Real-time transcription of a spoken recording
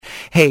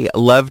Hey,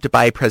 loved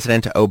by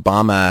President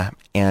Obama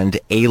and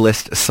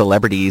A-list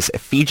celebrities,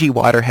 FIJI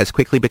Water has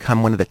quickly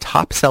become one of the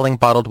top-selling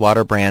bottled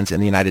water brands in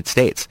the United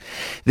States.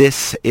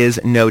 This is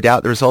no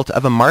doubt the result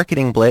of a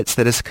marketing blitz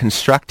that has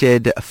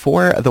constructed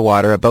for the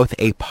water both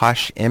a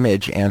posh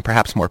image and,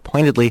 perhaps more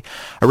pointedly,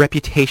 a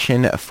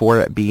reputation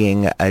for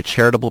being a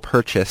charitable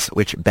purchase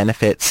which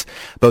benefits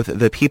both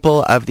the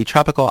people of the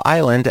tropical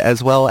island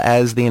as well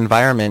as the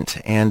environment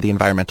and the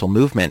environmental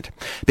movement.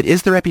 But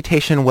is the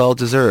reputation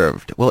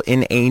well-deserved? Well,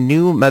 in a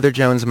new Mother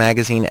Jones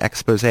magazine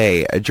expose,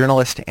 a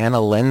journalist Anna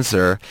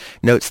Lenzer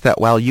notes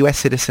that while U.S.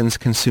 citizens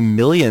consume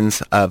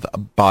millions of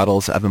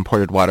bottles of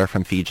imported water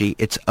from Fiji,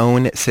 its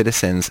own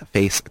citizens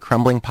face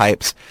crumbling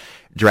pipes,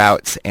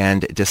 droughts,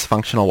 and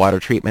dysfunctional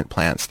water treatment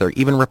plants. There are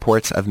even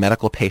reports of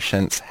medical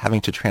patients having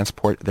to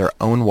transport their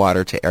own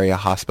water to area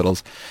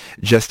hospitals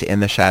just in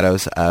the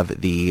shadows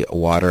of the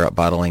water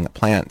bottling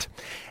plant.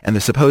 And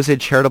the supposed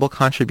charitable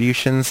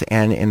contributions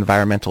and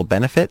environmental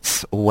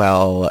benefits,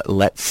 well,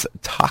 let's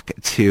talk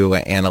to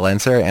Anna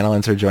Lenzer. Anna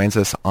Lenzer joins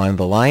us on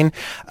the line.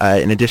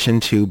 In addition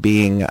to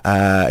being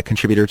a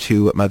contributor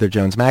to Mother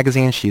Jones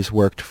magazine, she's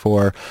worked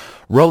for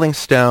Rolling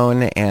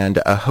Stone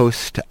and a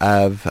host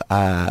of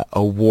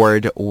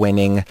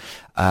award-winning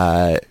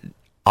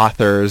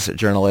authors,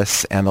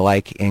 journalists, and the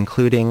like,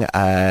 including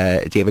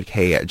David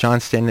K.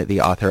 Johnston,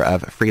 the author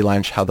of Free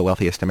Lunch, How the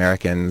Wealthiest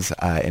Americans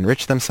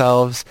Enrich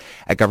Themselves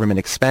at Government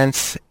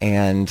Expense,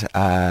 and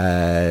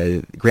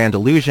Grand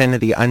Illusion,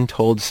 the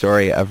untold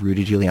story of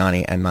Rudy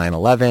Giuliani and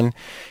 9/11.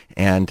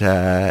 And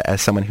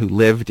as someone who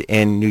lived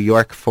in New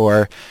York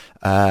for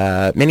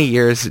many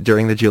years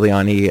during the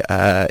Giuliani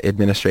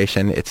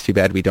administration, it's too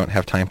bad we don't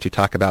have time to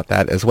talk about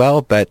that as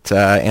well. But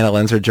Anna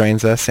Lenzer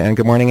joins us, and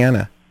good morning,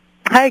 Anna.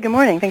 Hi, good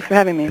morning. Thanks for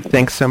having me.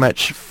 Thanks so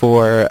much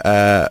for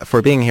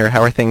being here.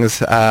 How are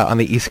things on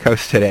the East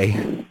Coast today?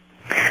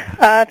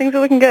 Things are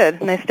looking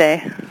good. Nice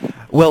day.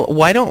 Well,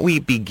 why don't we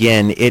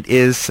begin? It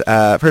is,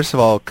 first of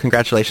all,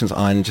 congratulations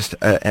on just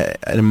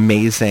an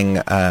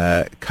amazing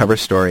cover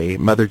story.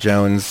 Mother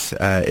Jones,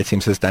 it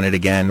seems, has done it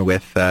again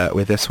with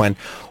this one.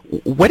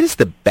 What is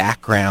the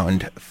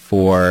background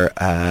for,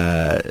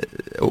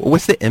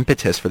 what's the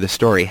impetus for the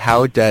story?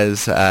 How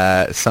does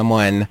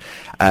someone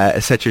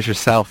such as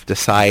yourself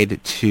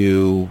decide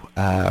to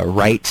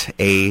write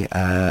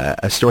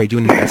a story, do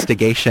an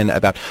investigation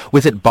about,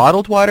 was it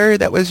bottled water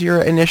that was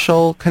your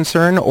initial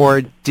concern,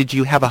 or did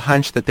you have a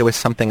hunch that there was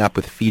something up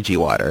with FIJI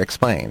Water?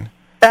 Explain.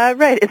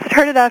 Right. It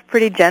started off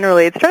pretty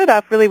generally. It started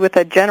off really with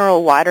a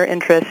general water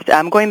interest,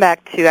 going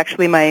back to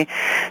actually my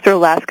sort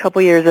of last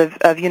couple years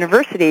of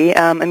university.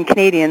 I'm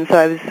Canadian, so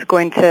I was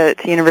going to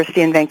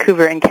university in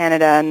Vancouver in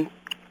Canada, and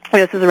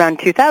this is around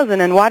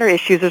 2000, and water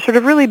issues are sort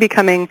of really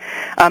becoming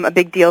a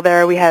big deal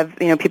there. We have,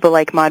 people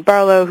like Maud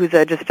Barlow, who's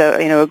just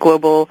a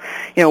global,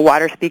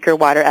 water speaker,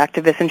 water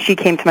activist, and she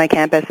came to my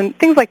campus and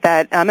things like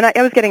that. And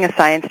I was getting a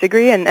science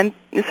degree, and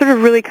it sort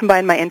of really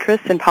combined my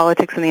interests in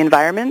politics and the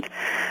environment.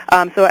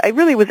 So I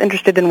really was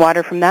interested in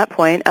water from that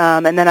point.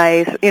 And then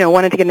I,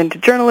 wanted to get into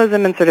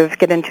journalism and sort of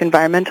get into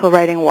environmental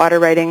writing, water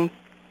writing.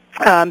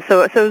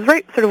 So it was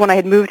right sort of when I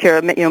had moved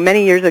here,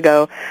 many years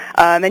ago.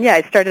 And yeah,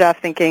 I started off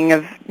thinking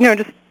of,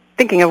 just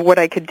thinking of what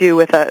I could do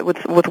with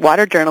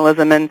water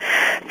journalism, and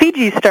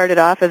Fiji started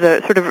off as a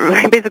sort of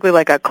basically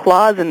like a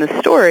clause in the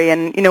story.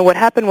 And what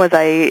happened was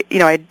I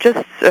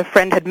just, a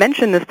friend had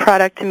mentioned this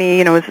product to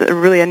me. It was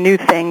really a new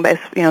thing, but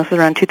this was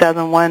around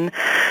 2001.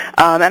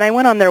 And I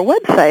went on their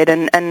website,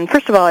 and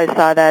first of all, I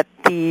saw that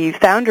the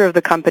founder of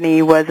the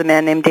company was a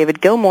man named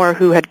David Gilmour,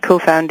 who had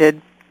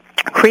created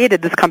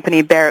this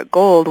company, Barrick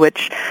Gold,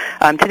 which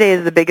today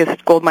is the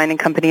biggest gold mining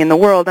company in the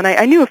world. And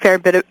I knew a fair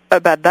bit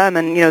about them,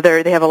 and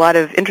they have a lot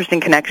of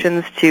interesting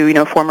connections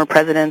to former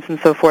presidents and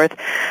so forth.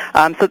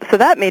 So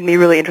that made me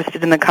really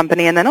interested in the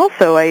company. And then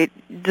also I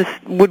just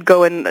would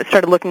go and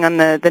started looking on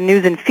the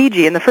news in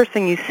Fiji, and the first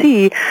thing you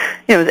see,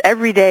 is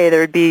every day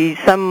there would be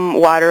some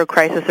water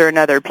crisis or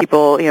another.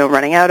 People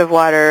running out of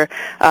water,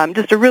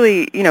 just a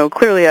really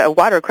clearly a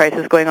water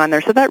crisis going on there.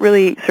 So that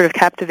really sort of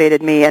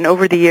captivated me. And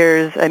over the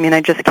years,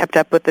 I just kept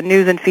up with the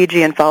news in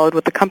Fiji and followed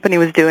what the company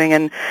was doing,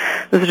 and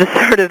it was just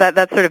sort of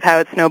that's sort of how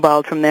it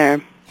snowballed from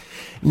there.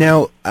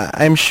 Now,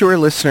 I'm sure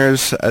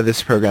listeners of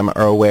this program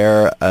are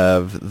aware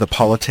of the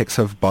politics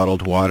of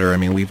bottled water.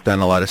 We've done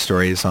a lot of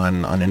stories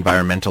on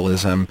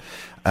environmentalism,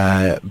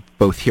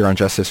 both here on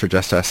Justice for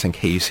Just Us and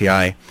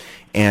KUCI.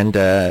 And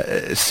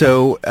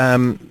so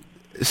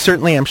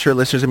certainly I'm sure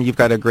listeners, you've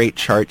got a great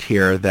chart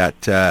here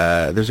that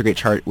there's a great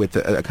chart with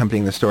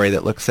accompanying the story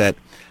that looks at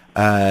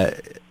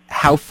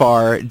how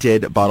far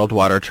did bottled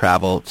water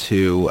travel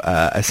to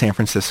a San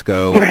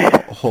Francisco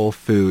Whole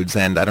Foods?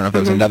 And I don't know if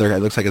there was another, it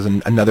looks like there's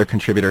another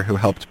contributor who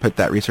helped put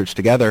that research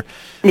together.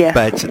 Yeah.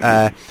 But,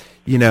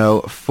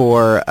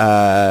 for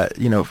a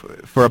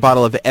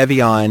bottle of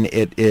Evian,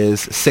 it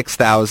is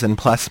 6,000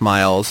 plus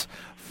miles.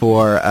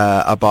 For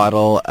a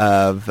bottle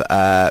of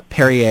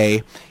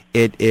Perrier,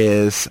 it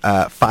is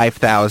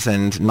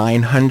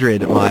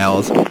 5,900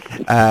 miles.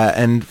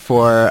 and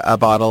for a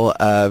bottle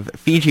of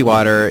Fiji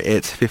water,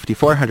 it's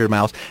 5,400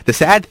 miles. The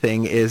sad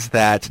thing is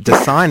that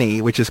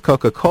Dasani, which is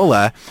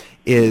Coca-Cola,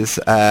 is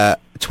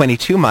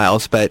 22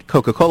 miles, but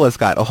Coca-Cola's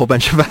got a whole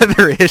bunch of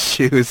other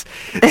issues.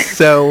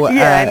 So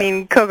yeah, I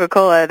mean,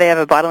 Coca-Cola, they have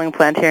a bottling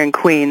plant here in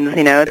Queens.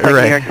 It's like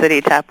right. New York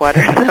City tap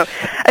water. So,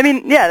 I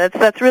mean, yeah,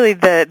 that's really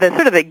the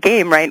sort of the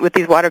game, right, with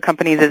these water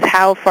companies is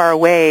how far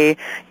away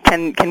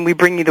can we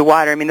bring you the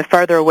water? I mean, the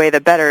farther away, the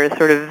better. Is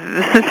sort of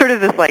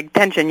this like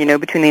tension,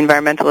 between the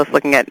environmentalists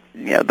looking at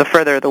the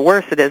further, the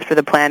worse it is for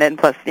the planet, and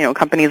plus,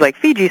 companies like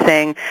Fiji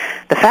saying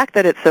the fact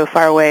that it's so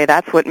far away,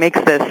 that's what makes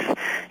this,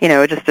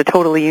 just a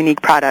totally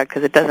unique product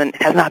because it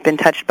has not been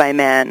touched by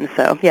man.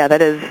 So yeah,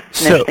 that is an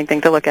interesting thing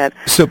to look at.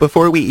 So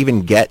before we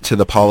even get to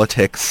the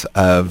politics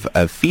of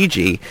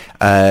Fiji,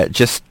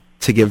 just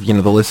to give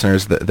the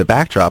listeners the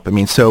backdrop. I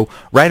mean, so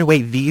right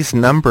away these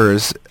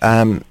numbers.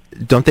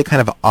 Don't they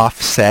kind of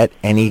offset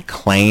any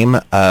claim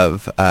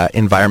of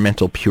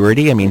environmental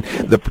purity? I mean,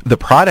 the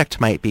product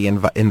might be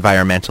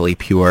environmentally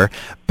pure,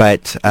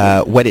 but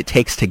what it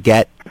takes to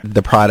get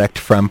the product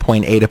from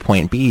point A to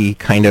point B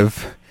kind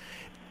of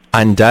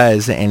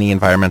undoes any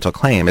environmental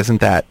claim. Isn't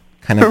that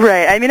kind of...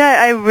 Right. I mean,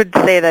 I would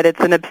say that it's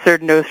an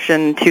absurd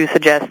notion to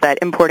suggest that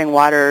importing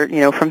water,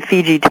 from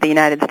Fiji to the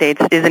United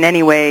States is in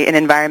any way an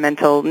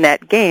environmental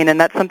net gain,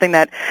 and that's something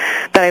that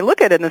I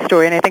look at in the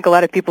story, and I think a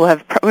lot of people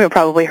have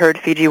probably heard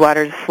Fiji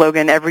Water's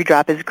slogan, "Every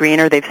drop is green,"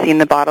 or they've seen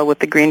the bottle with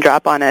the green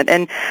drop on it.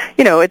 And,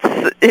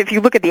 it's if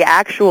you look at the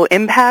actual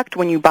impact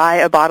when you buy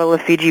a bottle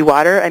of Fiji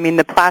Water, I mean,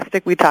 the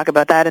plastic, we talk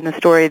about that in the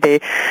story,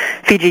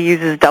 Fiji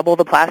uses double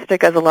the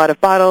plastic as a lot of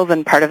bottles,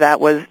 and part of that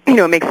was,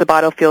 it makes the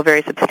bottle feel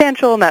very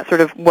substantial, and that's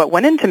sort of what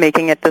went into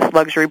making it this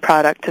luxury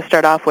product to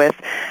start off with.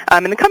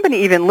 And the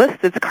company even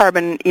lists its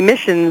carbon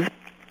emissions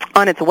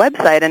on its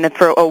website, and it's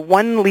for a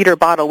 1-liter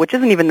bottle, which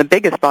isn't even the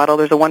biggest bottle.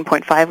 There's a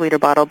 1.5-liter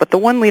bottle, but the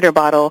 1-liter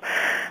bottle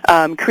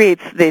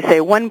creates, they say,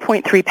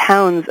 1.3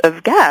 pounds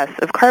of gas,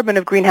 of carbon,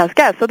 of greenhouse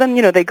gas. So then,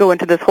 they go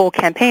into this whole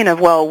campaign of,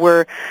 well,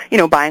 we're,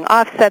 buying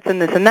offsets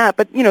and this and that,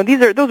 but,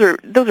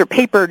 those are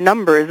paper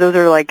numbers. Those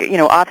are like,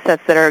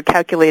 offsets that are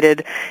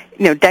calculated,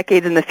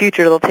 decades in the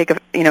future. They'll take,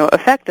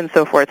 effect and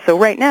so forth. So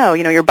right now,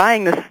 you're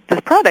buying this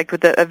product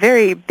with a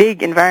very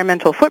big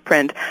environmental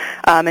footprint,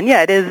 and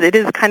yeah, it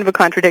is kind of a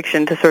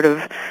contradiction to sort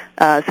of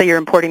say you're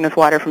importing this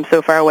water from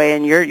so far away,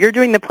 and you're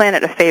doing the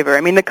planet a favor.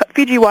 I mean, the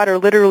Fiji Water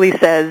literally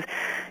says,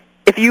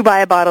 if you buy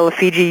a bottle of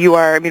Fiji, you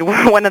are,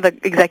 one of the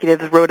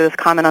executives wrote this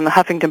comment on the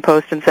Huffington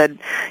Post and said,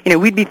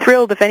 we'd be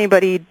thrilled if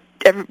anybody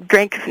ever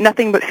drank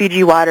nothing but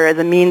Fiji water as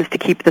a means to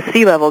keep the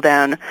sea level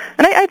down.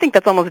 And I think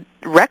that's almost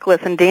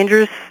reckless and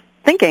dangerous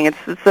thinking.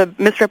 It's a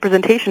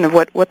misrepresentation of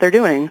what they're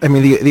doing. I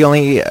mean, the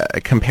only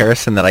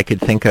comparison that I could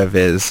think of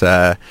is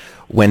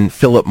when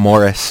Philip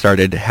Morris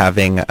started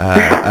having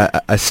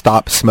a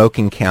stop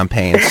smoking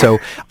campaign. So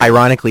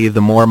ironically,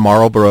 the more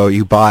Marlboro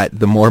you bought,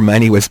 the more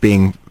money was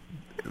being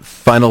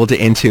funneled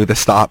into the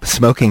stop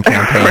smoking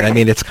campaign. Right. I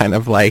mean, it's kind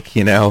of like,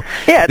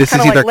 this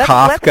is either like,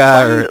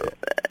 Kafka or...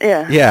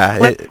 Yeah.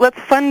 Let's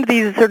fund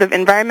these sort of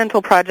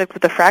environmental projects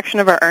with a fraction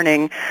of our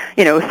earning,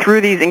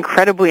 through these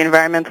incredibly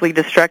environmentally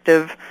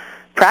destructive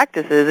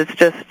practices. It's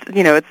just,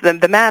 it's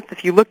the math,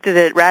 if you looked at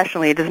it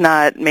rationally, it does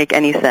not make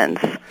any sense.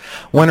 I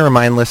want to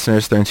remind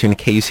listeners they're in tune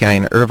to KUCI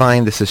in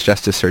Irvine. This is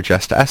Justice or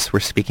Just Us. We're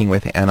speaking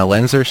with Anna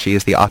Lenzer. She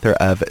is the author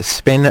of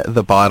Spin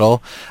the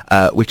Bottle,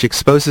 which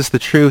exposes the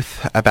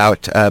truth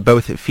about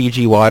both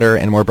Fiji water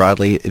and more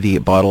broadly the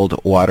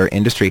bottled water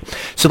industry.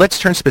 So let's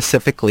turn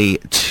specifically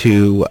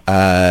to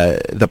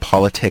the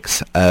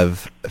politics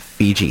of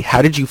Fiji.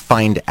 How did you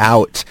find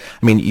out?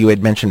 I mean, you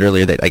had mentioned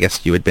earlier that I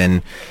guess you had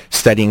been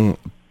studying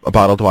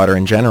bottled water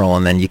in general,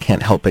 and then you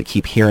can't help but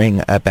keep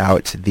hearing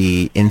about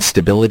the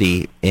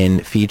instability in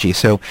Fiji.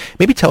 So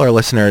maybe tell our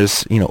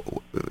listeners,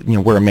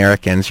 we're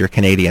Americans, you're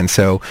Canadians,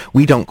 so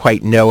we don't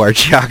quite know our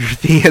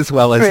geography as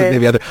well as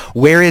maybe other.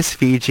 Where is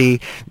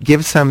Fiji?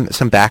 Give some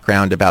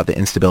background about the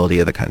instability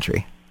of the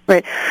country.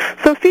 Right.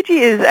 So Fiji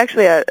is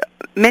actually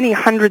many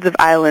hundreds of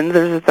islands.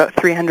 There's about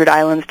 300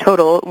 islands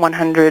total,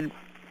 100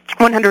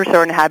 or so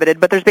are inhabited,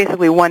 but there's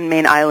basically one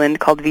main island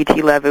called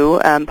Viti Levu.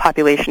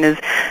 Population is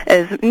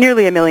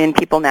nearly 1 million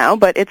people now,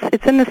 but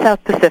it's in the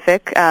South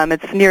Pacific.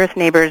 Its nearest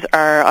neighbors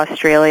are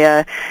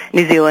Australia,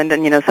 New Zealand,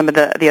 and some of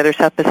the other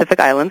South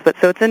Pacific islands. But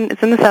so it's in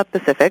the South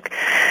Pacific.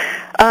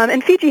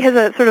 And Fiji has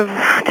a sort of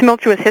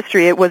tumultuous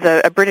history. It was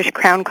a British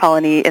crown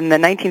colony in the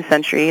 19th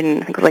century,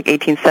 and I think it was like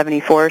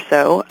 1874 or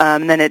so.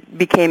 And then it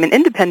became an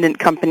independent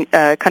country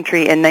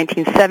in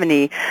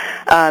 1970.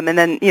 And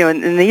then,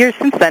 in the years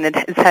since then,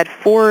 it's had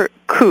 4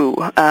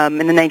 coups. In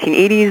the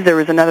 1980s, there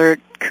was another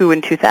coup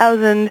in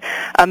 2000.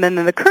 And then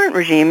the current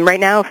regime, right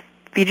now,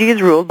 Fiji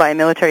is ruled by a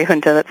military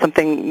junta. That's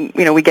something,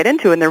 we get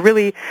into, and there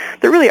really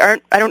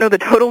aren't, I don't know the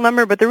total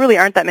number, but there really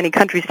aren't that many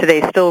countries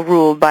today still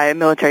ruled by a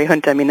military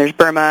junta. I mean, there's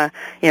Burma,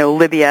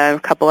 Libya, a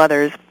couple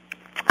others.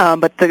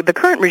 But the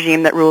current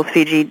regime that rules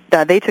Fiji,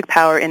 they took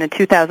power in a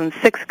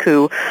 2006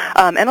 coup,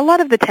 and a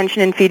lot of the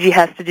tension in Fiji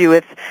has to do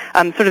with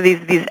sort of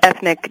these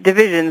ethnic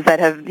divisions that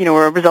have,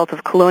 were a result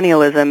of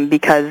colonialism.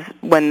 Because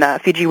when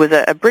Fiji was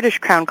a British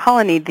crown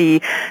colony,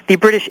 the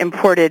British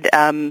imported.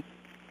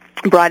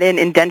 Brought in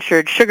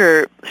indentured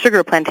sugar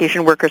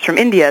plantation workers from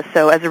India.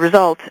 So as a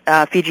result,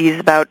 Fiji is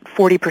about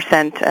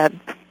 40%.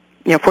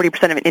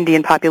 40% of an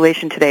Indian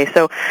population today.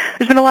 So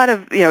there's been a lot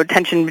of,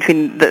 tension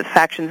between the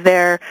factions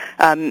there.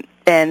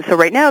 And so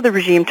right now the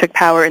regime took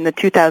power in the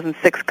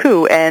 2006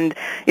 coup. And,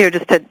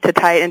 just to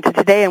tie it into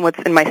today and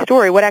what's in my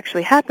story, what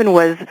actually happened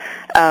was,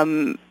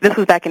 this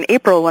was back in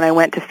April when I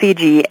went to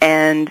Fiji.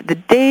 And the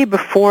day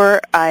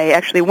before I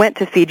actually went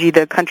to Fiji,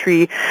 the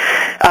country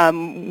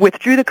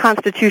withdrew the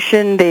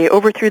constitution, they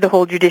overthrew the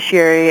whole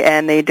judiciary,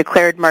 and they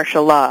declared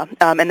martial law.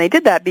 And they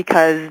did that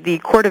because the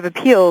Court of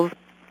Appeals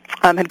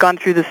had gone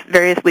through this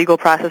various legal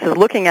processes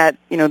looking at,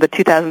 the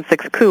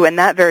 2006 coup, and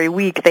that very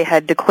week they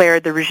had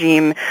declared the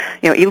regime,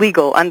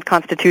 illegal,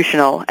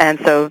 unconstitutional, and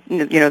so,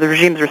 the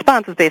regime's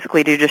response was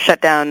basically to just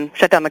shut down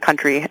the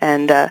country,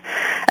 and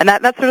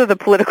that's sort of the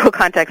political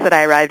context that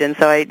I arrived in.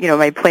 So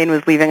my plane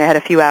was leaving, I had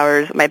a few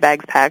hours, my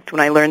bags packed when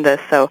I learned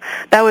this, so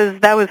that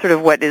was sort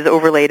of what is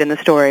overlaid in the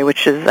story,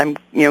 which is I'm,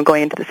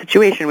 going into the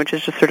situation, which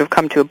has just sort of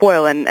come to a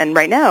boil, and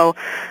right now,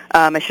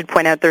 I should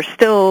point out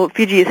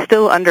Fiji is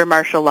still under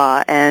martial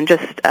law, and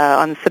just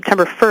on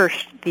September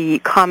 1st, the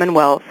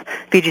Commonwealth,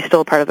 Fiji's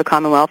still a part of the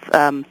Commonwealth,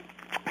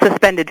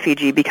 suspended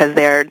Fiji because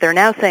they're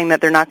now saying that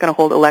they're not going to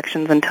hold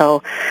elections until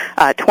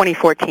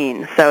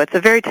 2014. So it's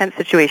a very tense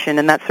situation,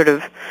 and that's sort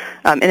of,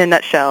 in a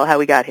nutshell, how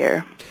we got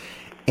here.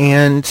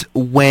 And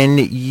when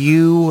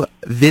you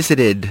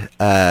visited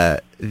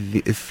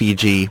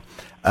Fiji,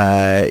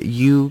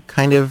 you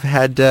kind of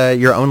had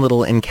your own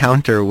little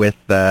encounter with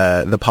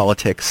the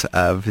politics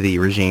of the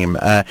regime.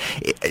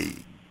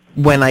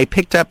 When I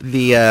picked up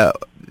the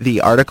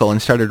article and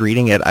started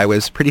reading it, I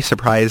was pretty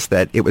surprised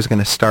that it was going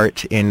to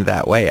start in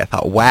that way. I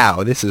thought,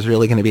 wow, this is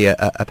really going to be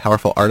a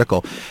powerful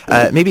article.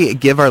 Maybe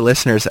give our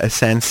listeners a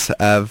sense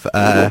of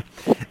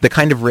the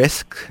kind of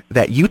risk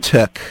that you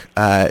took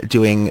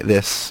doing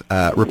this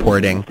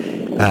reporting,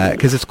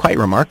 because it's quite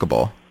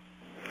remarkable.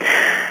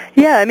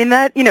 Yeah, I mean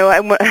that,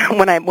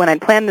 when I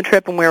planned the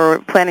trip and we were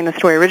planning the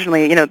story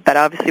originally, that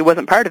obviously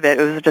wasn't part of it.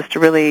 It was just a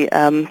really,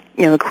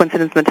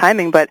 coincidence in the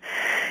timing. But,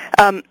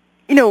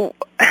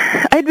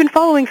 I'd been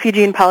following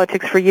Fijian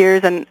politics for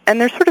years, and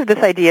there's sort of this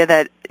idea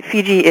that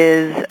Fiji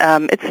is,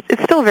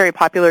 it's still a very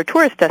popular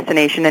tourist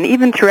destination, and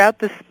even throughout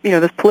this,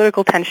 this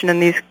political tension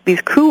and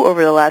these coups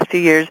over the last few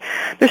years,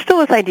 there's still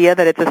this idea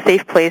that it's a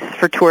safe place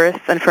for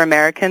tourists and for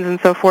Americans and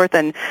so forth,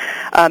 and,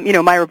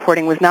 my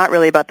reporting was not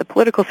really about the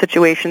political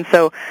situation,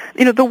 so,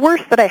 the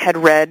worst that I had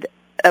read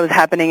that was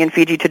happening in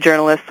Fiji to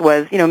journalists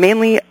was,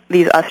 mainly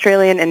these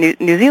Australian and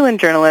New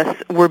Zealand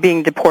journalists were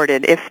being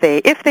deported if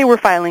they were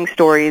filing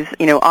stories,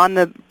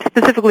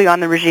 specifically on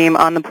the regime,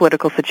 on the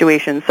political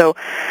situation. So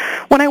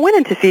when I went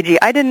into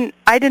Fiji, I didn't,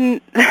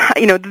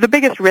 the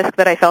biggest risk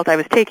that I felt I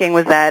was taking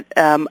was that,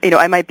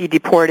 I might be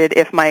deported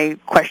if my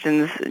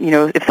questions,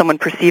 if someone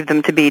perceived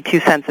them to be too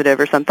sensitive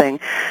or something.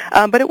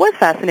 But it was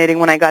fascinating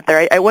when I got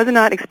there. I was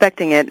not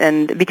expecting it,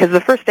 and because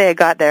the first day I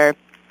got there,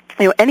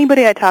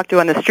 anybody I talked to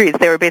on the streets,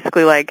 they were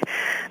basically like,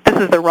 this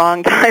is the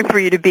wrong time for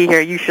you to be here,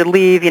 you should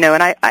leave, and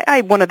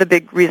I one of the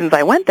big reasons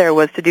I went there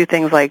was to do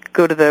things like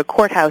go to the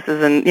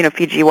courthouses, and,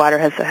 FIJI Water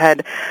has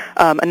had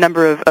a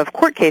number of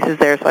court cases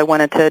there, so I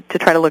wanted to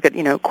try to look at,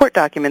 court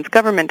documents,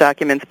 government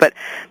documents, but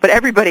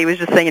everybody was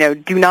just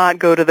saying, do not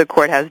go to the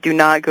courthouse, do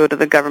not go to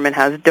the government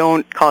house,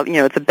 don't call,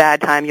 it's a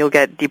bad time, you'll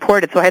get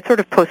deported. So I had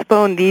sort of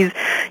postponed these,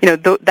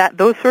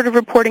 those sort of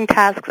reporting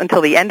tasks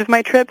until the end of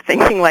my trip,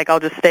 thinking like I'll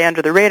just stay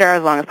under the radar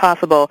as long as possible.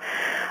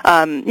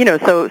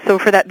 So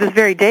for this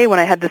very day when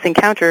I had this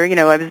encounter,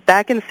 I was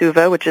back in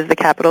Suva, which is the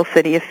capital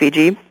city of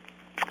Fiji.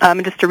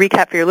 And just to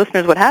recap for your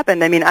listeners what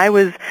happened, I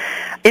was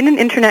in an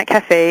internet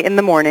cafe in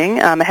the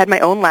morning. I had my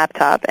own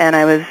laptop, and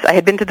I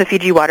had been to the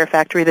FIJI Water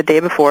factory the day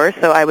before,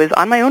 so I was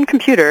on my own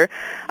computer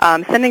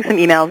sending some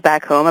emails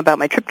back home about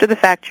my trip to the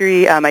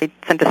factory. I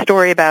sent a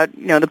story about,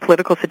 the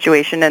political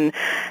situation,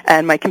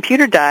 and my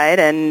computer died,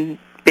 and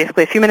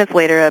basically a few minutes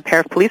later, a pair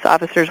of police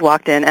officers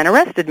walked in and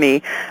arrested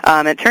me.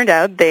 It turned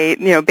out they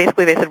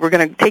said, we're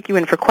going to take you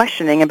in for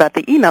questioning about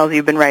the emails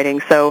you've been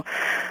writing. So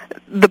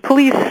the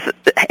police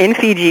in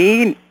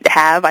Fiji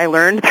I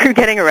learned through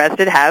getting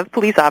arrested, have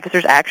police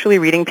officers actually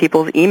reading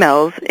people's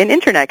emails in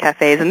internet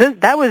cafes, and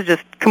that was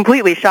just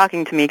completely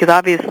shocking to me because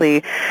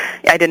obviously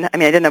I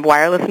didn't have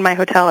wireless in my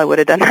hotel. I would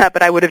have done that,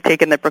 but I would have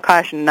taken the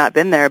precaution and not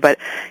been there. But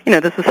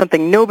this was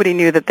something nobody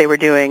knew that they were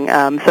doing.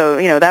 So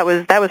that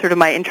was sort of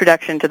my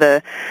introduction to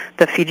the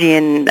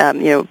Fijian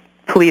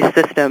police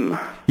system.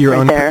 Your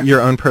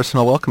own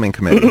personal welcoming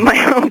committee.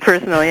 My own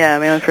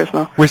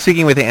personal. We're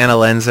speaking with Anna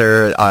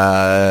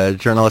Lenzer,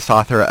 journalist,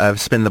 author of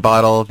Spin the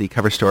Bottle, the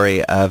cover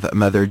story of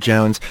Mother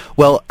Jones.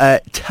 Well,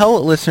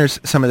 tell listeners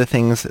some of the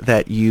things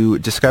that you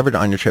discovered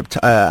on your trip.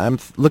 I'm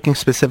looking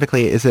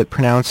specifically, is it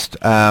pronounced,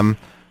 Crumbling? My own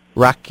personal.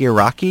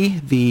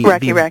 Rakiraki,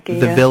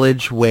 the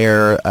village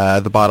where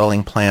the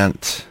bottling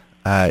plant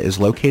is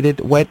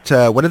located. What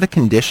are the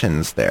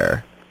conditions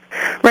there?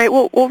 Right.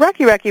 Well,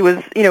 Rakiraki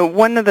was,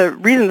 one of the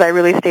reasons I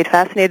really stayed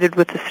fascinated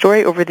with the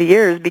story over the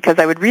years, because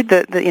I would read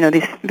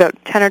these about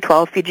 10 or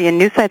 12 Fijian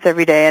news sites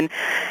every day,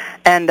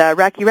 and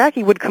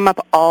Rakiraki would come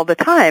up all the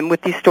time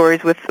with these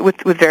stories with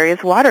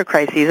various water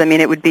crises. I mean,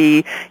 it would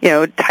be,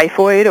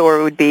 typhoid, or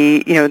it would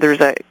be,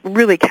 there's a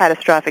really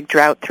catastrophic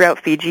drought throughout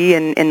Fiji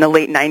in the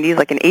late 90s,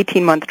 like an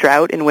 18-month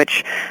drought in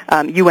which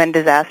UN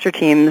disaster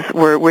teams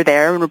were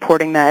there and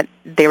reporting that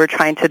they were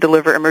trying to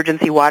deliver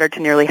emergency water to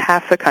nearly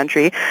half the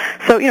country.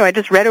 So, I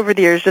just read over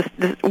the years just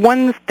this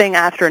one thing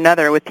after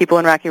another with people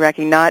in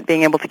Rakiraki not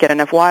being able to get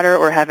enough water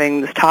or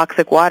having this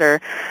toxic water.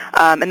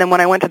 And then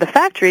when I went to the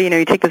factory,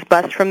 you take this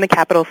bus from the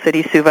capital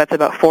city, Suva. It's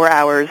about 4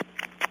 hours.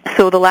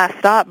 So the last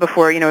stop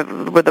before,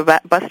 with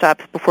the bus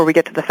stops before we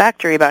get to the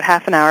factory, about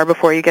half an hour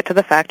before you get to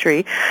the factory,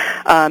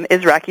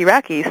 is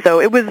Rakiraki. So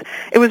it was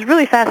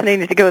really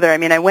fascinating to go there. I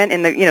mean, I went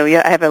in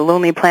I have a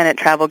Lonely Planet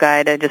travel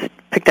guide I just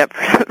picked up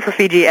for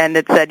Fiji, and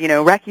it said,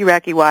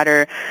 Rakiraki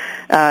water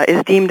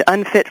is deemed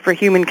unfit for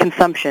human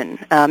consumption.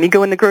 You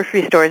go in the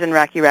grocery stores in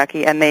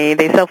Rakiraki, and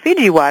they sell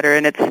Fiji water,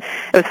 and it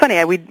was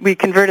funny. We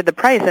converted the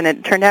price, and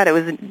it turned out it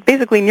was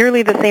basically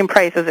nearly the same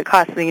price as it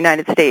costs in the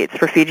United States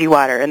for Fiji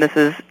water, and this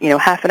is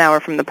half an hour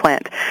from the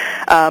plant.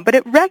 But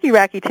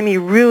Rakiraki to me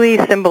really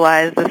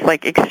symbolized this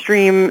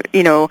extreme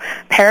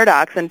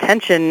paradox and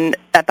tension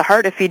at the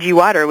heart of Fiji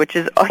water, which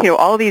is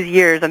all these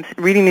years I'm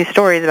reading these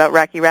stories about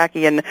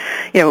Rakiraki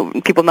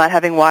and people not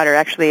having water.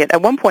 Actually,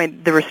 at one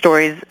point there were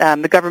stories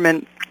the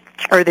government,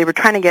 or they were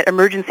trying to get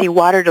emergency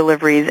water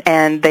deliveries,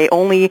 and they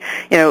only,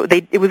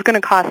 it was going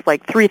to cost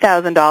like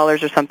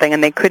 $3,000 or something,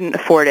 and they couldn't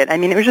afford it. I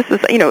mean, it was just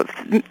this,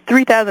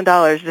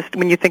 $3,000 just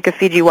when you think of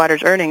Fiji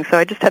Water's earnings. So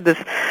I just had this,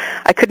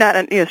 I could not,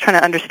 was trying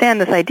to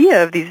understand this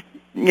idea of these,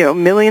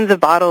 millions of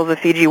bottles of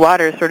Fiji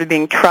water sort of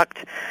being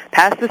trucked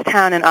past this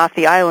town and off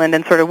the island,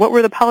 and sort of what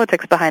were the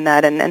politics behind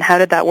that, and how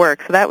did that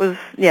work? So that was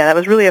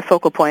really a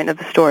focal point of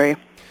the story.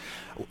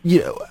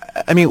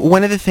 I mean,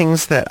 one of the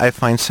things that I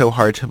find so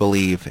hard to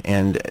believe,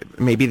 and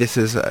maybe this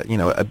is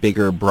a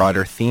bigger,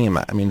 broader theme.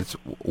 I mean, it's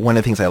one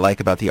of the things I like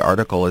about the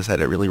article is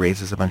that it really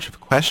raises a bunch of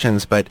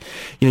questions. But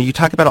you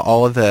talk about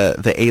all of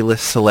the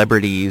A-list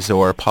celebrities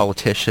or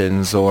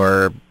politicians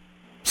or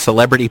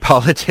celebrity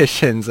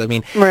politicians. I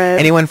mean, right.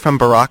 Anyone from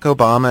Barack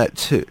Obama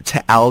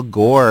to Al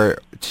Gore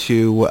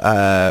to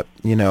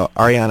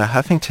Ariana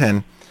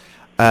Huffington.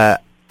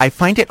 I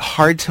find it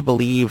hard to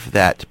believe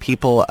that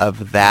people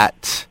of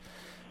that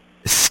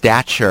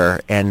stature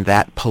and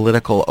that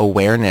political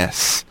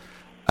awareness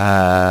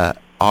are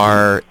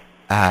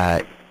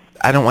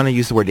I don't want to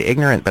use the word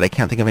ignorant, but I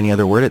can't think of any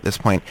other word at this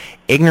point,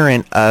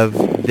 ignorant of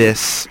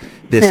this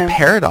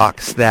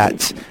paradox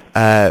that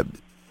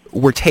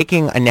we're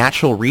taking a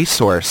natural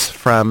resource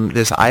from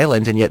this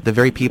island, and yet the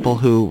very people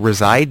who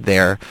reside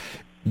there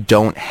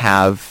don't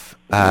have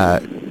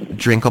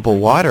drinkable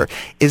water.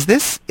 Is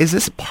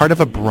this part of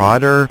a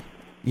broader,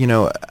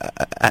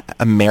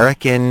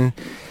 American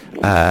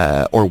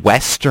or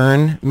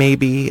Western,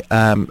 maybe,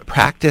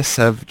 practice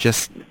of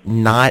just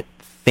not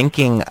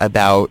thinking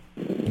about,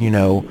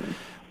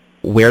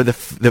 where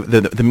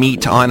the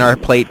meat on our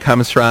plate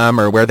comes from,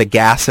 or where the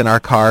gas in our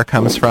car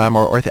comes from,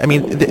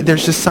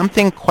 there's just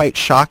something quite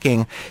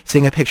shocking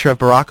seeing a picture of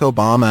Barack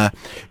Obama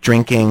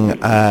drinking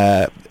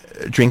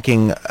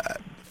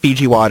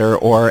Fiji water,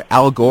 or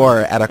Al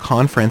Gore at a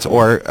conference,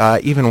 or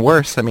even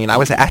worse. I mean, I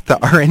was at the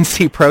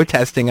RNC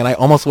protesting, and I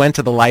almost went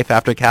to the Life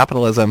After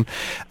Capitalism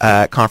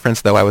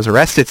conference, though I was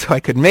arrested, so I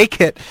could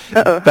make it.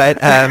 Uh-oh. But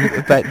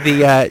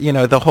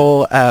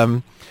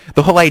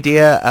the whole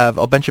idea of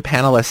a bunch of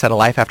panelists at a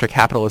Life After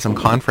Capitalism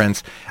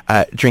conference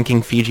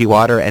drinking Fiji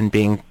water and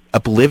being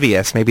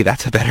oblivious, maybe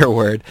that's a better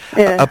word,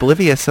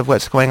 oblivious of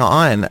what's going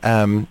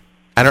on.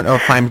 I don't know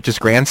if I'm just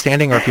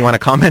grandstanding or if you want to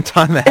comment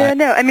on that.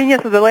 No, I mean,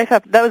 yes, so the Life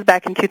Up, that was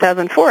back in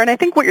 2004, and I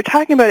think what you're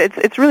talking about,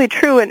 it's really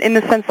true in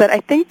the sense that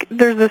I think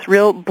there's this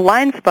real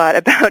blind spot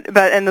about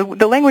and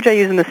the language I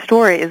use in the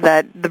story is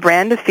that the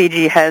brand of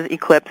Fiji has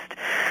eclipsed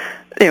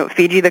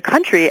Fiji, the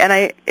country,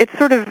 and it's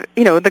sort of,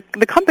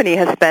 the company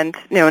has spent,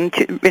 in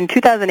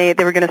 2008,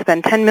 they were going to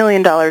spend $10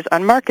 million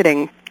on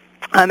marketing.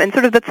 And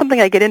sort of that's something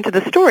I get into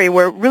the story,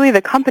 where really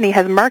the company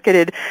has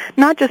marketed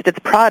not just its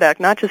product,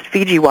 not just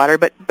Fiji water,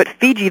 but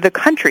Fiji, the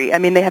country. I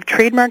mean, they have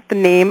trademarked the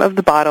name of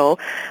the bottle.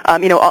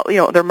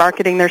 They're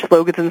marketing their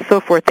slogans and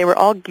so forth. They were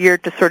all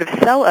geared to sort of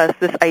sell us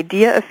this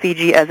idea of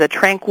Fiji as a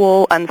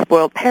tranquil,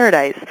 unspoiled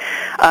paradise.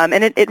 And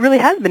it really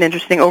has been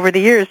interesting over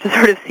the years to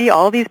sort of see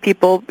all these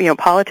people,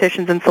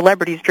 politicians and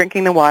celebrities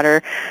drinking the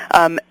water.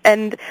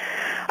 And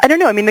I don't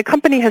know. I mean, the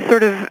company has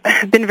sort of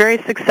been very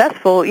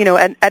successful,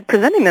 at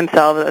presenting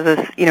themselves as this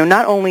this,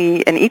 not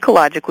only an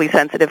ecologically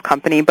sensitive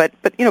company, but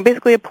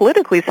basically a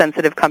politically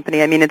sensitive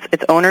company. I mean,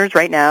 its owners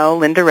right now,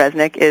 Linda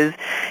Resnick,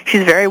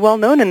 she's very well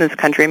known in this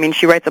country. I mean,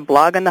 she writes a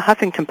blog on the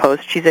Huffington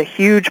Post. She's a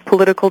huge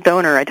political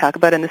donor. I talk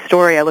about in the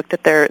story. I looked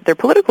at their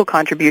political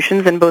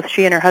contributions, and both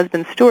she and her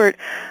husband Stuart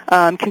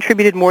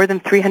contributed more than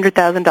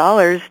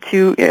 $300,000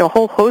 to a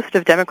whole host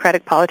of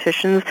Democratic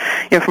politicians,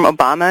 from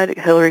Obama to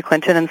Hillary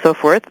Clinton and so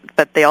forth.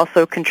 But they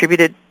also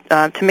contributed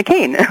to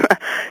McCain.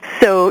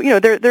 So,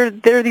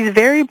 they're these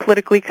very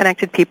politically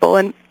connected people,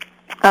 and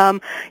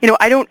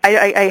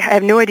I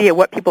have no idea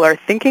what people are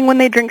thinking when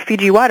they drink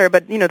Fiji water,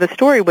 but the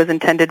story was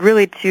intended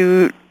really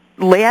to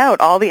lay out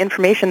all the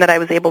information that I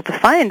was able to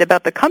find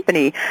about the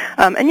company.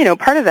 And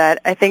part of that,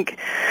 I think,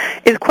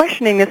 is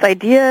questioning this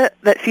idea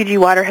that Fiji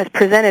Water has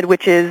presented,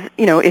 which is,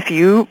 if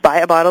you buy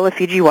a bottle of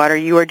Fiji water,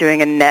 you are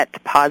doing a net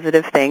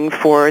positive thing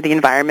for the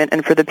environment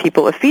and for the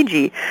people of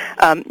Fiji.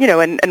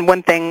 And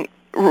one thing,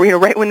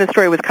 right when the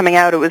story was coming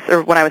out,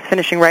 or when I was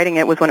finishing writing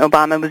it, was when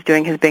Obama was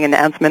doing his big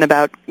announcement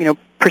about,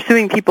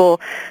 pursuing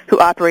people who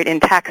operate in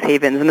tax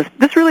havens. And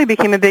this really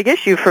became a big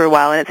issue for a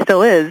while, and it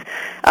still is.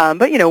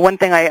 But one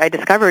thing I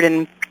discovered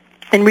in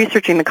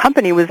researching the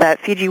company was that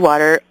Fiji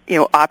Water,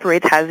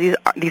 has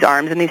these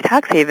arms in these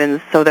tax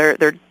havens. So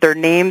their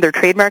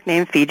trademark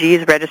name Fiji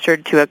is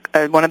registered to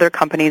one of their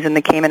companies in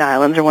the Cayman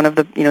Islands, or one of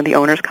the the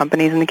owners'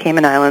 companies in the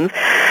Cayman Islands.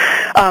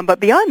 But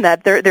beyond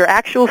that, their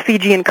actual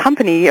Fijian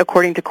company,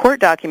 according to court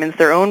documents,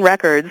 their own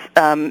records,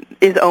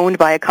 is owned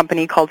by a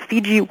company called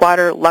FIJI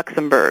Water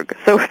Luxembourg.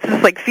 So it's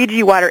this like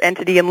Fiji Water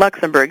entity in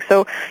Luxembourg.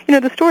 So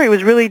the story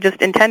was really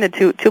just intended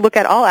to look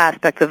at all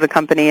aspects of the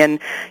company, and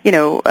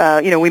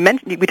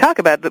we talk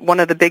about that one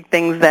of the big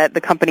things that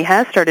the company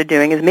has started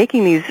doing is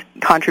making these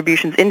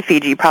contributions in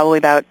Fiji, probably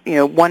about $1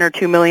 or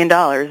 $2 million.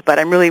 But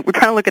we're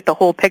trying to look at the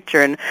whole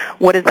picture, and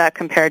what does that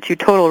compare to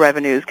total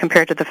revenues,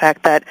 compared to the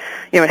fact that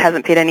it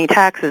hasn't paid any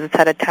taxes. It's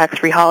had a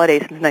tax-free holiday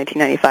since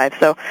 1995.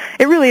 So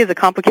it really is a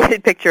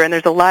complicated picture, and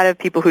there's a lot of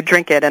people who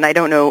drink it, and I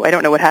don't know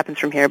what happens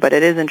from here, but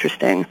it is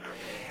interesting.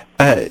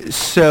 And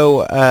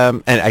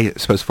I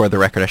suppose for the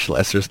record, I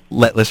should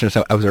let listeners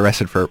know I was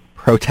arrested for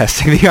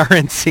protesting the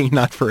RNC,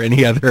 not for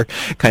any other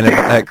kind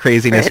of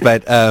craziness,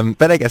 right.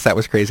 But I guess that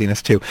was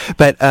craziness too.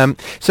 But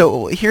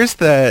so here's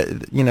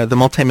the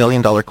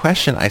multi-million-dollar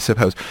question, I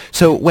suppose.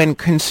 So when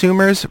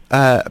consumers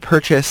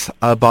purchase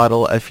a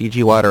bottle of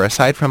Fiji water,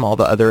 aside from all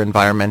the other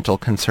environmental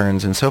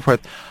concerns and so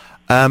forth,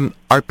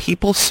 are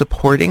people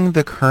supporting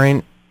the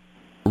current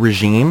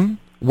regime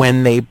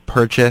when they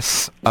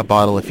purchase a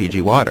bottle of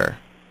Fiji water?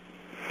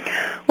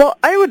 Well,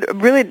 I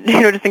would really,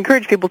 just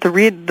encourage people to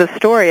read the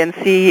story and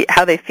see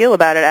how they feel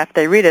about it after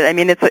they read it. I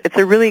mean, it's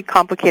a really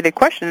complicated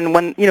question, and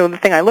one, the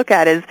thing I look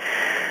at is,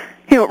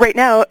 right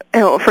now,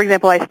 for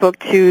example, I spoke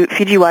to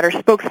Fiji Water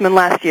spokesman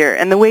last year,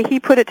 and the way he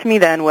put it to me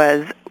then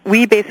was,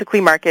 we basically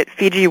market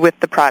Fiji with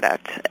the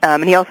product.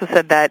 And he also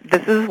said that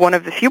this is one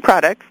of the few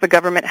products the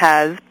government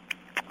has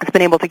it's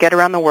been able to get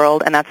around the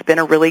world, and that's been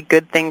a really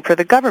good thing for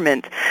the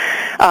government.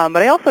 But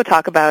I also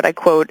talk about, I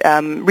quote,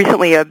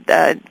 recently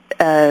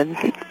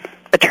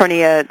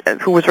attorney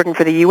who was working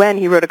for the UN,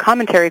 he wrote a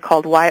commentary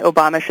called Why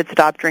Obama Should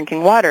Stop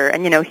Drinking Water.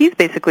 And, he's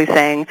basically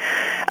saying,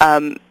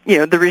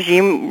 the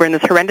regime, we're in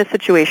this horrendous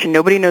situation,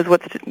 nobody knows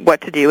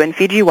what to do, and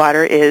Fiji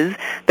Water is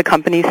the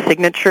company's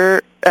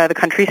signature, the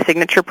country's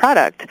signature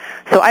product.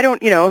 So I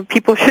don't,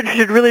 people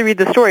should really read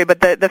the story,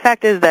 but the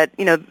fact is that,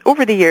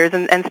 over the years,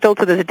 and still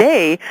to this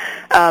day,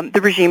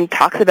 the regime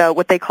talks about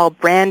what they call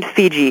brand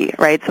Fiji,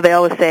 right? So they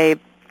always say,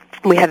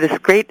 we have this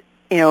great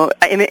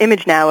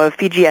image now of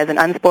Fiji as an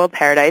unspoiled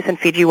paradise, and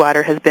Fiji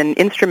Water has been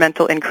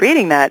instrumental in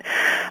creating that.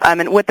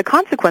 And what the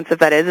consequence of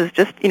that is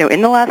just,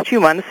 in the last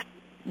few months,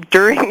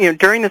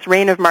 during this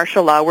reign of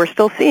martial law, we're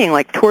still seeing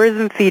like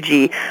Tourism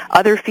Fiji,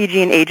 other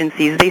Fijian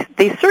agencies,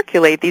 they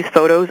circulate these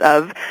photos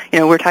of,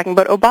 we're talking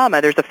about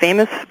Obama. There's a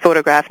famous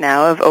photograph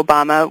now of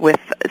Obama with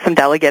some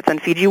delegates on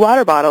Fiji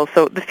water bottles.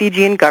 So the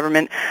Fijian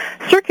government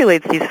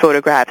circulates these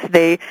photographs.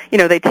 They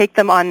take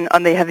them on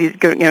they have these,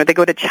 they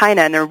go to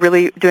China, and they're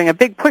really doing a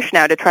big push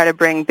now to try to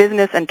bring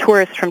business and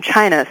tourists from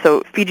China.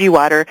 So Fiji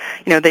Water,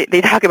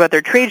 they talk about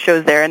their trade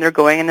shows there, and they're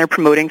going and they're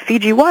promoting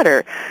Fiji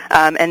Water.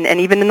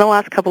 And even in the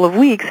last couple of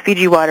weeks,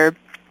 Fiji Water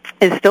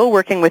is still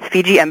working with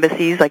Fiji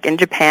embassies, like in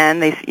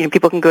Japan.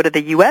 People can go to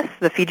the U.S.,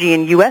 the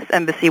Fijian U.S.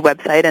 embassy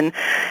website,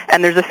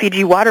 and there's a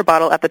Fiji water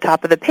bottle at the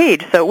top of the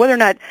page. So whether or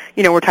not,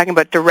 we're talking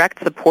about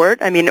direct support,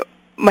 I mean,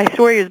 my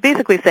story is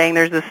basically saying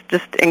there's this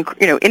just,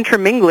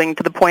 intermingling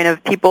to the point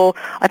of people,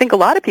 I think a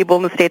lot of people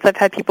in the States, I've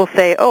had people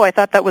say, oh, I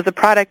thought that was a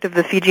product of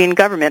the Fijian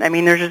government. I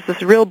mean, there's just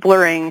this real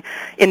blurring,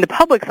 in the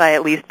public's eye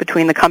at least,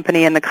 between the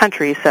company and the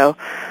country. So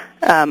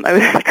I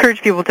would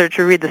encourage people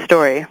to read the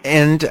story.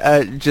 And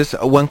just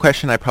one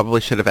question I probably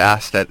should have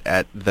asked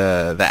at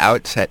the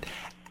outset: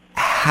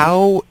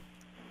 How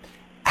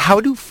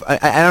do I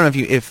don't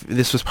know if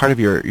this was part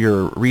of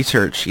your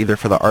research, either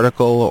for the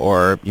article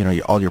or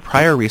all your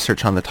prior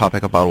research on the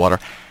topic of bottled water?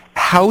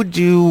 How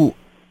do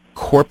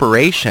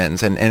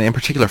corporations, and in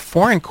particular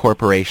foreign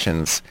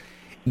corporations,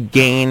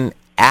 gain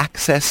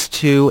access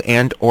to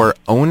and or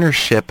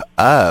ownership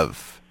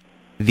of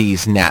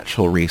these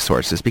natural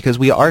resources? Because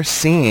we are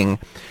seeing,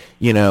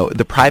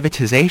 the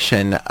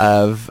privatization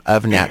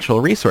of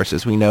natural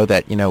resources. We know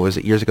that, was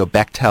it years ago,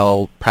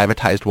 Bechtel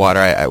privatized water.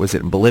 I was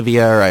it in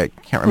Bolivia, or I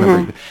can't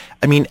remember.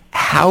 I mean,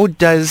 how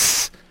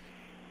does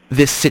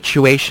this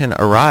situation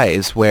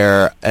arise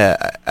where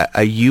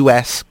a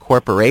U.S.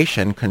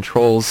 corporation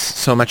controls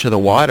so much of the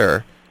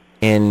water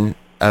in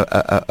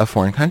a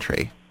foreign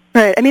country?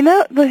 Right. I mean,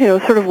 that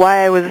sort of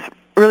why I was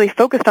really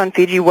focused on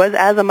Fiji was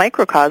as a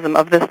microcosm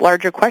of this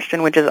larger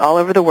question, which is all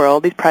over the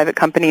world. These private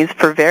companies,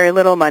 for very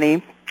little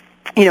money,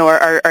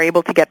 are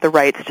able to get the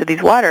rights to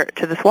this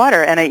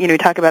water. And you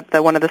talk about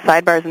one of the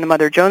sidebars in the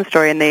Mother Jones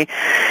story, and it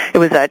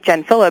was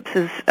Jen Phillips,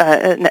 who's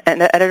an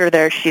editor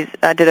there. She's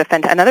did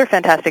another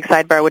fantastic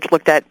sidebar, which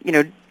looked at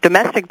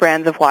domestic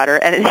brands of water,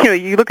 and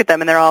you look at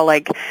them and they're all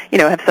like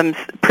have some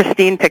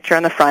pristine picture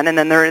on the front, and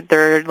then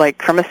they're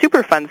like from a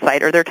Superfund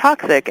site, or they're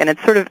toxic, and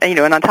it's sort of and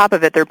on top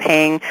of it they're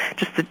paying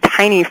just a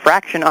tiny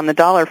fraction on the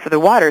dollar for the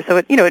water. So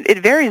it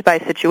varies by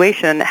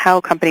situation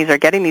how companies are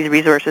getting these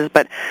resources,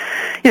 but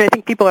I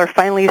think people are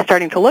finally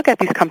starting to look at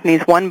these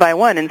companies one by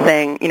one and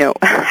saying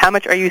how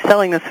much are you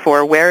selling this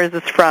for, where is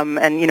this from,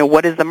 and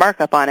what is the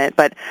markup on it.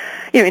 But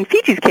in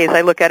Fiji's case,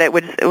 I look at it,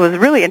 which was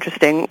really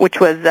interesting, which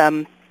was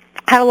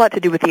had a lot to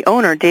do with the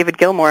owner, David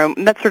Gilmore.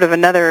 And that's sort of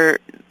another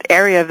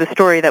area of the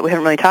story that we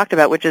haven't really talked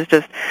about, which is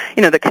just,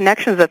 the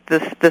connections that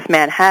this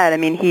man had. I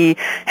mean, he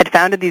had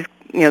founded these,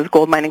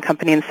 gold mining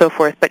company and so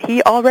forth, but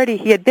he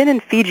had been in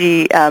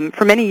Fiji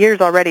for many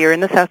years already, or in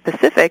the South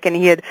Pacific, and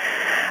he had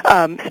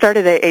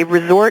started a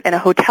resort and a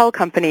hotel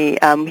company.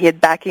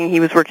 He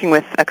was working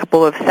with a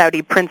couple of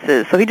Saudi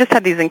princes, so he just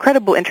had these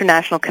incredible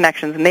international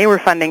connections, and they were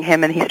funding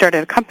him, and he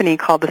started a company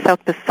called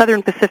the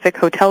Southern Pacific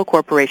Hotel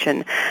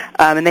Corporation,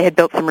 and they had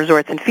built some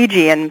resorts in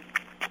Fiji and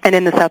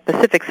in the South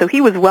Pacific. So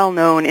he was well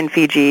known in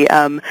Fiji.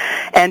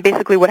 And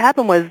basically what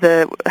happened was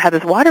how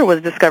this water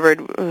was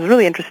discovered was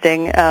really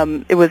interesting.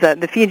 It was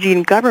the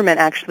Fijian government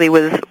actually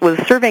was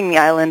surveying the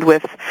island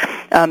with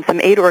some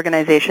aid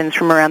organizations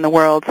from around the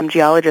world, some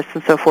geologists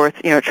and so forth,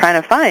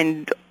 trying to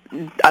find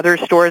other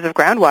stores of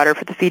groundwater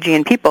for the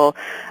Fijian people,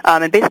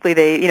 and basically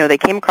they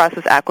came across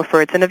this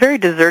aquifer. It's in a very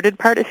deserted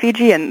part of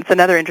Fiji, and it's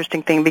another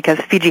interesting thing because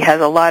Fiji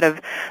has a lot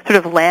of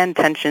sort of land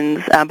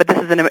tensions, but this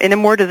is in a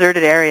more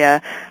deserted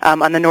area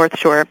on the North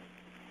Shore.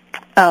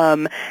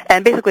 And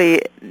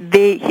basically,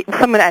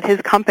 someone at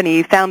his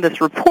company found this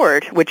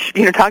report, which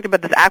talked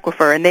about this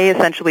aquifer, and they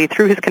essentially,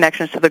 through his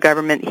connections to the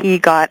government, he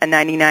got a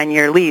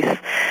 99-year lease.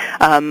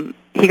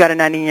 He got a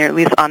 99-year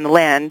lease on the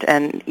land,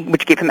 and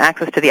which gave him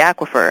access to the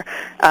aquifer.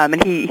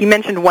 And he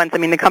mentioned once, I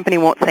mean, the company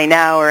won't say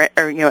now or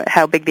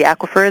how big the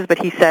aquifer is, but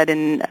he said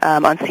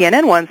on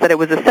CNN once that it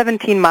was a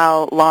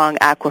 17-mile long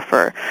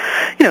aquifer.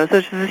 So it's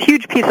just this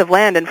huge piece of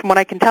land, and from what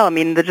I can tell, I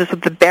mean, just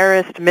with the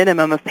barest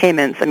minimum of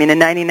payments, I mean, a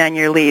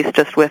 99-year lease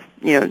just with,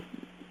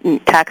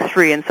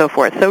 tax-free and so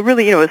forth. So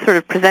really, it was sort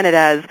of presented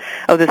as,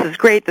 oh, this is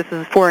great, this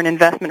is for an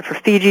investment for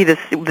Fiji, this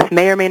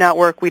may or may not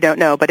work, we don't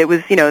know. But it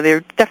was,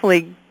 they're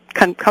definitely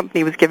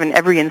company was given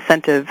every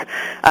incentive,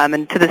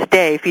 and to this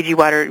day, Fiji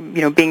Water,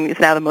 is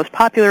now the most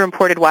popular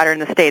imported water in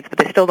the States, but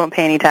they still don't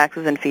pay any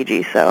taxes in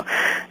Fiji, so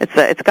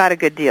it's got a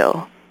good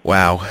deal.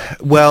 Wow.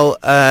 Well,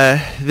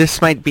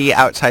 this might be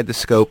outside the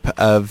scope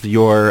of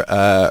your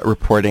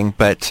reporting,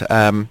 but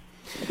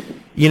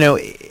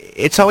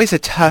it's always a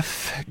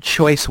tough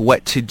choice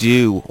what to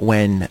do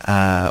when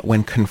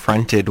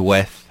confronted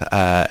with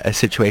a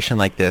situation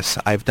like this.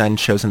 I've done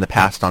shows in the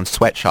past on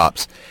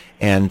sweatshops.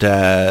 And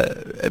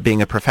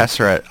being a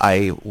professor,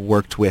 I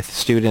worked with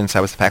students. I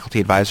was the faculty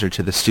advisor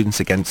to the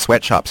Students Against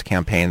Sweatshops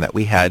campaign that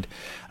we had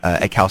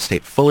at Cal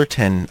State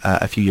Fullerton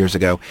a few years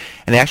ago.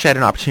 And I actually had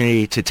an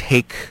opportunity to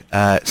take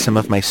some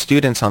of my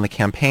students on the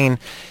campaign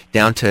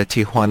down to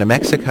Tijuana,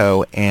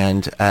 Mexico,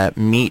 and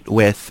meet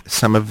with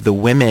some of the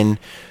women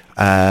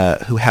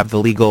who have the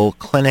legal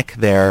clinic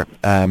there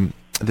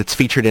that's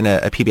featured in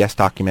a PBS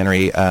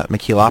documentary,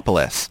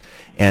 Maquilapolis.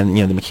 And,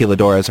 the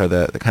maquiladoras are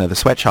the kind of the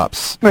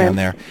sweatshops down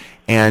there.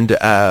 And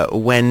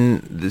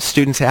when the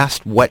students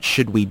asked, what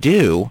should we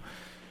do,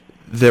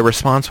 the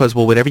response was,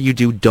 well, whatever you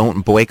do,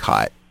 don't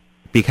boycott,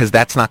 because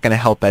that's not going to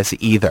help us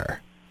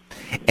either.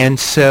 And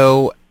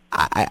so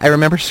I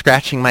remember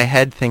scratching my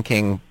head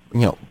thinking,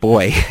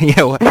 boy,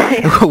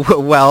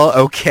 well,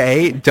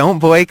 okay, don't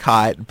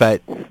boycott,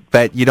 but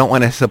you don't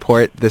want to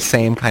support the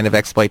same kind of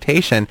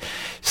exploitation.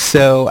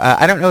 So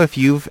I don't know if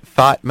you've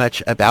thought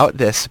much about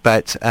this,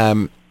 but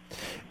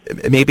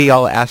maybe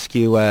I'll ask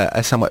you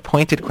a somewhat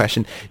pointed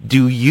question.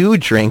 Do you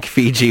drink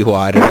Fiji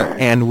water,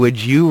 and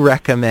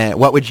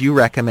what would you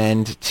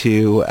recommend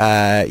to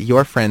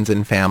your friends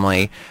and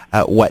family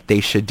what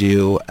they should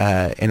do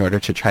in order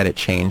to try to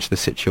change the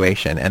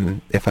situation?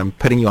 And if I'm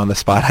putting you on the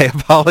spot, I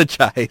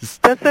apologize.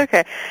 That's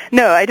okay.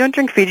 No, I don't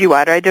drink Fiji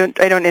water. I don't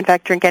in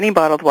fact drink any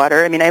bottled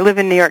water. I mean, I live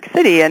in New York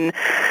City, and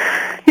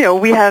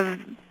we have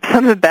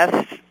some of the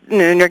best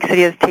New York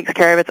City takes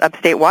care of its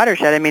upstate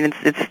watershed. I mean,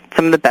 it's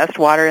some of the best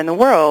water in the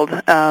world,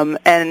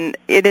 and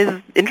it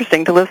is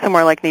interesting to live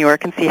somewhere like New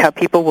York and see how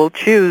people will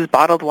choose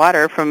bottled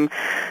water from,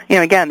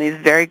 again, these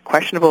very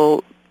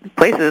questionable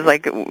places,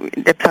 like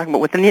they're talking about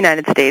within the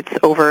United States,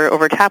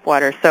 over tap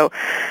water. So,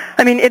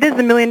 I mean, it is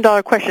 $1 million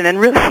question, and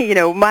really,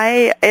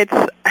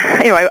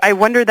 I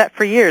wondered that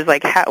for years,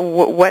 like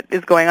what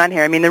is going on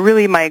here. I mean,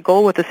 my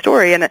goal with the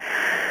story, and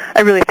I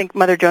really think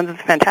Mother Jones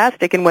is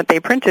fantastic, and what they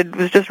printed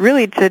was just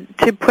really to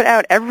put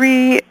out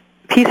every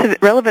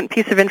relevant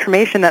piece of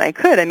information that I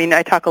could. I mean,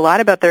 I talk a lot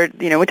about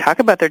we talk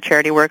about their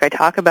charity work. I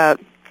talk about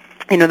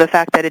the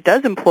fact that it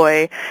does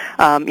employ,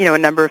 a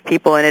number of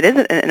people, and it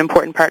is an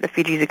important part of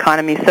Fiji's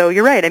economy. So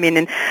you're right. I mean,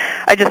 and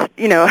I just,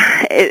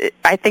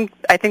 I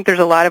think there's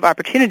a lot of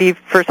opportunity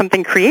for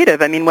something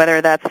creative. I mean, whether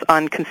that's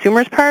on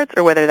consumers' parts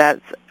or whether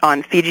that's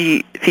on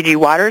FIJI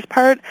Water's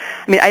part.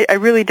 I mean, I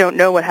really don't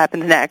know what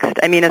happens next.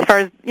 I mean, as far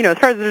as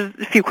there's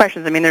a few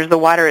questions. I mean, there's the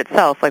water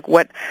itself. Like,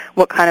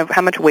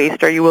 how much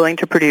waste are you willing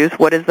to produce?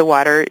 What is the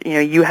water,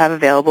 you have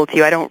available to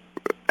you?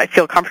 I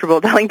feel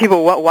comfortable telling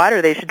people what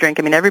water they should drink.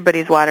 I mean,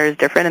 everybody's water is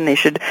different, and they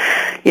should,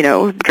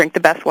 drink the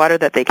best water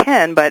that they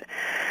can. But,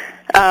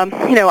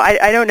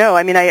 I don't know.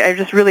 I mean, I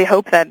just really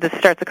hope that this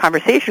starts a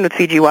conversation with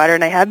FIJI Water,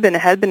 and it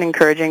has been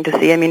encouraging to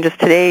see. I mean, just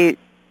today,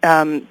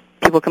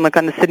 people can look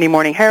on the Sydney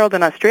Morning Herald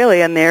in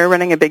Australia, and they're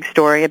running a big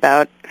story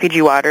about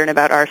FIJI Water and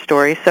about our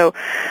story. So,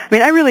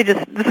 I mean,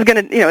 this is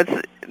going to,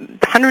 it's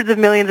hundreds of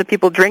millions of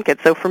people drink it.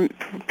 So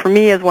for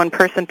me as one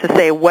person to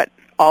say what's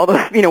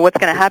going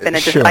to happen.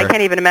 Sure. I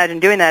can't even imagine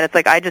doing that. It's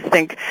like, I just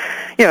think,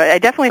 I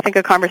definitely think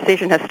a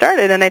conversation has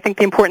started, and I think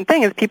the important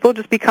thing is people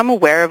just become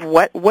aware of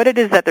what it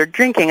is that they're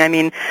drinking. I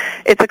mean,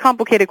 it's a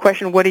complicated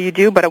question, what do you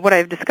do? But what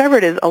I've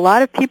discovered is a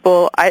lot of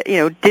people,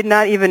 did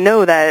not even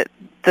know that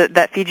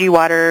FIJI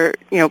Water,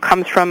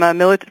 comes from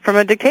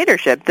a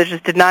dictatorship. They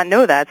just did not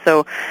know that.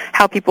 So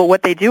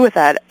what they do with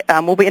that,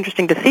 will be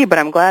interesting to see. But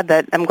I'm glad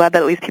that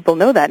at least people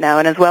know that now,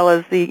 and as well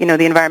as the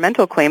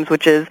environmental claims,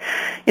 which is,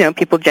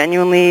 people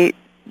genuinely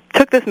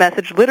took this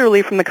message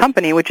literally from the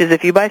company, which is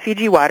if you buy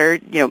FIJI Water,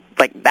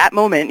 like that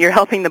moment you're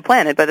helping the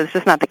planet, but it's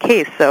just not the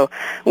case. So,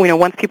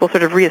 once people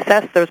sort of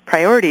reassess those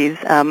priorities,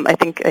 I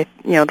think,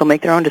 they'll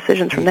make their own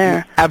decisions from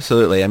there.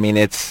 Absolutely. I mean,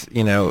 it's,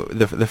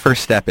 the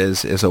first step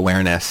is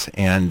awareness,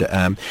 and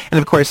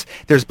of course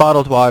there's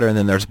bottled water, and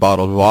then there's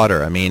bottled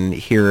water. I mean,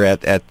 here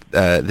at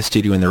the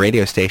studio and the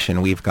radio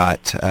station, we've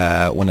got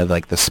one of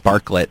like the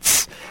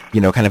sparklets,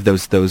 kind of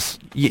those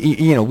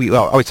we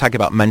always talk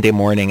about Monday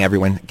morning,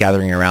 everyone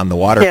gathering around the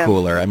water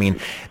cooler. I mean,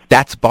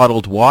 that's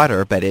bottled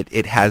water, but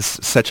it has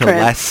such a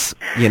less,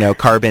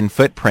 carbon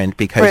footprint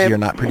because you're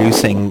not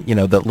producing,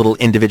 the little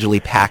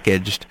individually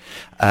packaged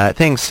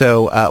things.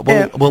 So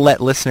we'll let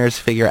listeners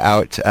figure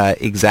out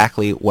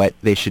exactly what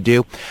they should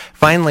do.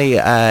 Finally,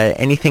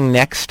 anything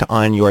next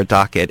on your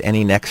docket?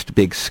 Any next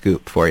big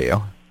scoop for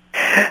you?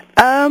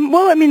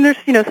 Well, I mean, there's,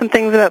 some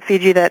things about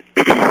Fiji that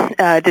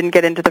didn't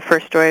get into the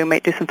first story. We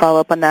might do some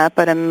follow-up on that,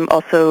 but I'm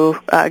also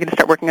going to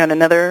start working on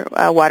another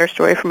water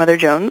story from Mother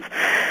Jones,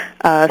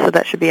 so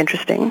that should be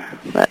interesting.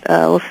 But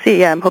we'll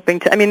see. Yeah, I'm hoping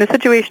to, I mean, the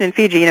situation in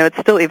Fiji, it's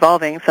still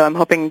evolving, so I'm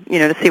hoping,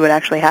 to see what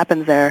actually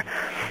happens there.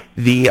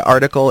 The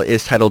article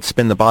is titled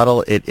Spin the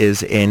Bottle. It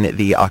is in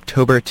the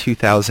October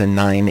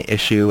 2009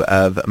 issue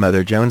of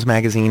Mother Jones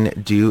magazine.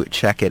 Do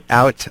check it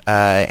out.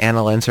 Anna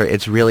Lenzer,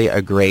 it's really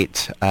a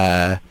great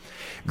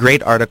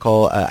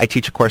article. I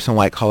teach a course on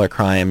white-collar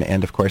crime,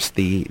 and of course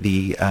the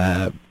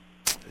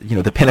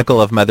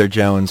pinnacle of Mother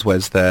Jones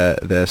was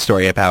the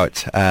story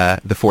about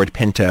the Ford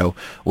Pinto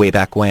way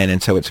back when,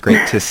 and so it's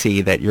great to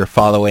see that you're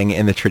following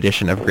in the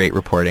tradition of great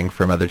reporting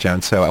for Mother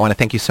Jones. So I want to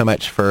thank you so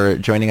much for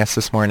joining us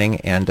this morning,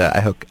 and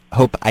I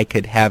hope I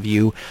could have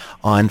you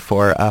on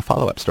for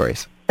follow-up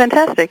stories.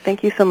 Fantastic.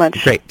 Thank you so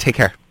much. Great. Take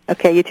care.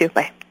 Okay, you too.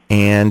 Bye.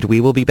 And we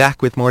will be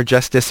back with more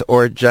Justice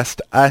or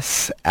Just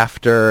Us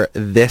after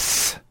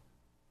this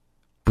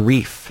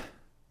brief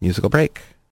musical break.